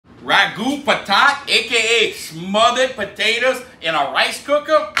ragu patat, aka smothered potatoes in a rice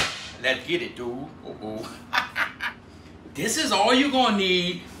cooker. Let's get it, dude. This is all you're gonna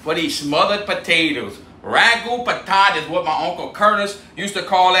need for these smothered potatoes. Ragu patat is what my Uncle Curtis used to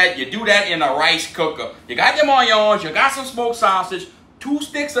call that. You do that in a rice cooker. You got them onions, you got some smoked sausage, 2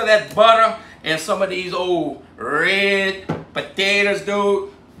 sticks of that butter, and some of these old red potatoes, dude.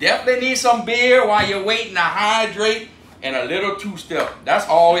 Definitely need some beer while you're waiting to hydrate, and a little 2-step. That's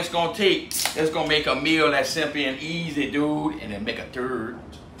all it's gonna take. It's gonna make a meal that's simple and easy, dude, and then make a third.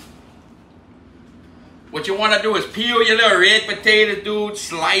 What you want to do is peel your little red potatoes, dude,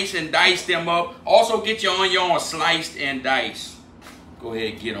 slice and dice them up. Also get your onions sliced and diced. Go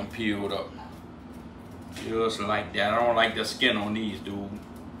ahead and get them peeled up. Just like that. I don't like the skin on these, dude.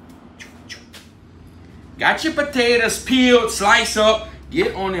 Got your potatoes peeled, slice up.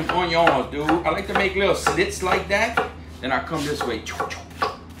 Get on them onions, dude. I like to make little slits like that. Then I come this way.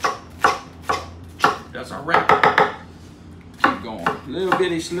 That's a wrap. Keep going. Little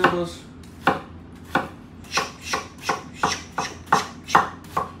bitty slivers.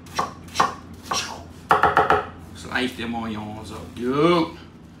 Slice them onions up, dude.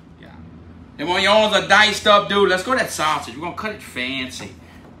 Yeah. Them onions are diced up, dude. Let's go to that sausage. We're gonna cut it fancy.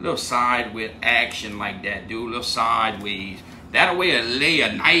 A little sideways action like that, dude. A little sideways. That way it'll lay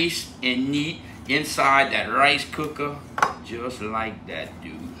a nice and neat inside that rice cooker. Just like that,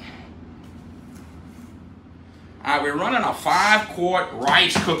 dude. Alright, we're running a 5-quart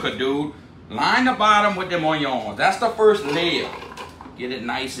rice cooker, dude. Line the bottom with them onions. That's the first layer. Get it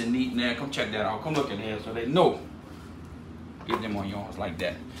nice and neat in there. Come check that out. Come look in there so they know. Get them onions like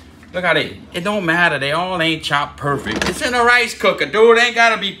that. Look how it don't matter. They all ain't chopped perfect. It's in a rice cooker, dude. It ain't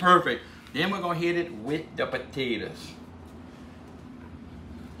gotta be perfect. Then we're gonna hit it with the potatoes.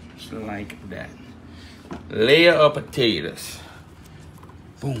 Just like that. Layer of potatoes.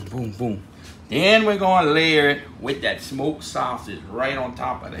 Boom, boom, boom. Then we're gonna layer it with that smoked sausage right on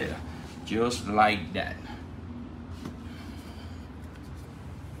top of there. Just like that.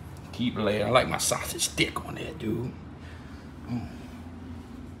 Keep layering. I like my sausage thick on there, dude.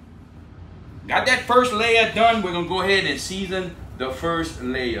 Got that first layer done. We're gonna go ahead and season the first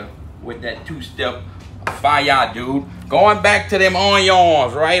layer with that 2-step fire, dude. Going back to them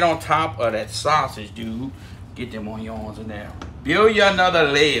onions right on top of that sausage, dude. Get them onions in there. Build you another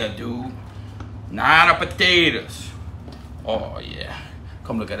layer, dude. Now the potatoes. Oh yeah.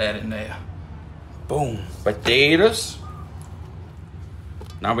 Come look at that in there. Boom. Potatoes.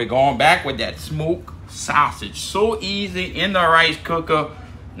 Now we're going back with that smoked sausage. So easy in the rice cooker.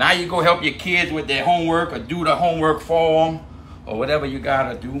 Now you go help your kids with their homework or do the homework for them or whatever you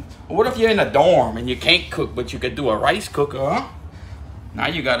gotta do. Or what if you're in a dorm and you can't cook but you could do a rice cooker, huh? Now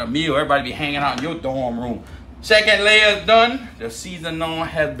you got a meal. Everybody be hanging out in your dorm room. Second layer is done. The seasoning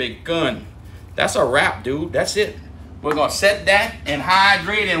has begun. That's a wrap, dude. That's it. We're gonna set that and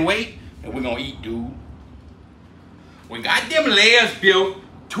hydrate and wait, and we're gonna eat, dude. We got them layers built.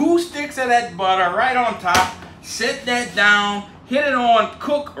 2 sticks of that butter right on top. Set that down. Hit it on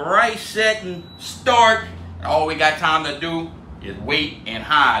cook, rice, set, and start. And all we got time to do is wait and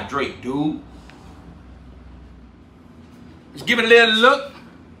hydrate, dude. Let's give it a little look.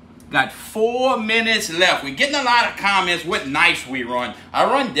 Got 4 minutes left. We're getting a lot of comments what knives we run. I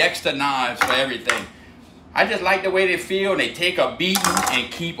run Dexter knives for everything. I just like the way they feel. They take a beating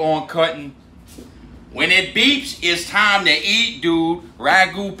and keep on cutting. When it beeps, it's time to eat, dude.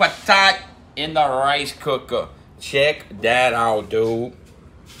 Ragu patat in the rice cooker. Check that out, dude.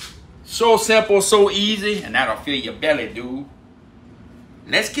 So simple, so easy, and that'll fill your belly, dude.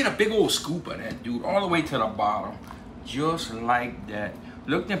 Let's get a big old scoop of that, dude, all the way to the bottom. Just like that.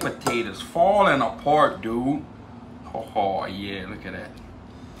 Look, them potatoes falling apart, dude. Oh, yeah, look at that.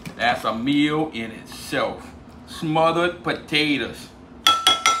 That's a meal in itself. Smothered potatoes.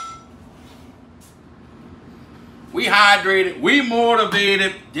 We hydrated, we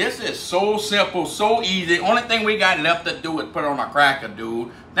motivated. This is so simple, so easy. Only thing we got left to do is put on a cracker, dude.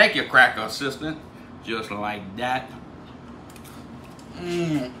 Thank you, cracker assistant. Just like that.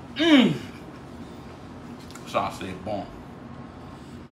 Sausage bomb.